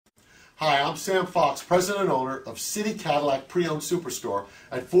Hi, I'm Sam Fox, president and owner of City Cadillac Pre-Owned Superstore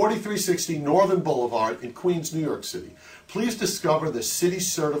at 4360 Northern Boulevard in Queens, New York City. Please discover the City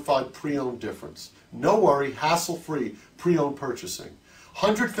Certified Pre-Owned difference. No worry, hassle-free pre-owned purchasing.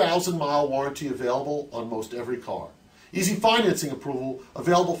 100,000 mile warranty available on most every car. Easy financing approval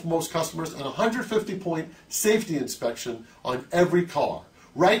available for most customers and 150-point safety inspection on every car.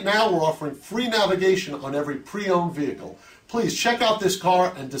 Right now we're offering free navigation on every pre-owned vehicle. Please check out this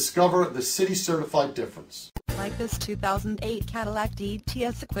car and discover the City Certified difference. Like this 2008 Cadillac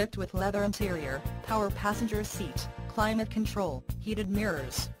DTS equipped with leather interior, power passenger seat, climate control, heated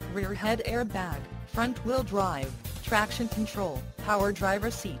mirrors, rear head airbag, front wheel drive, traction control, power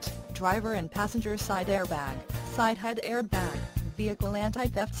driver seat, driver and passenger side airbag, side head airbag, vehicle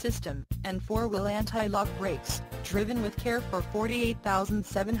anti-theft system, and four-wheel anti-lock brakes, driven with care for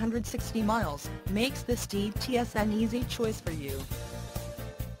 48,760 miles, makes this DTS an easy choice for you.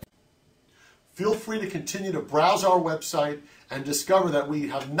 Feel free to continue to browse our website and discover that we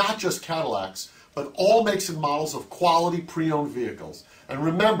have not just Cadillacs, but all makes and models of quality pre-owned vehicles. And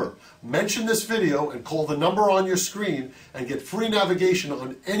remember, mention this video and call the number on your screen and get free navigation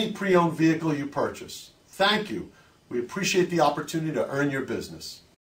on any pre-owned vehicle you purchase. Thank you. We appreciate the opportunity to earn your business.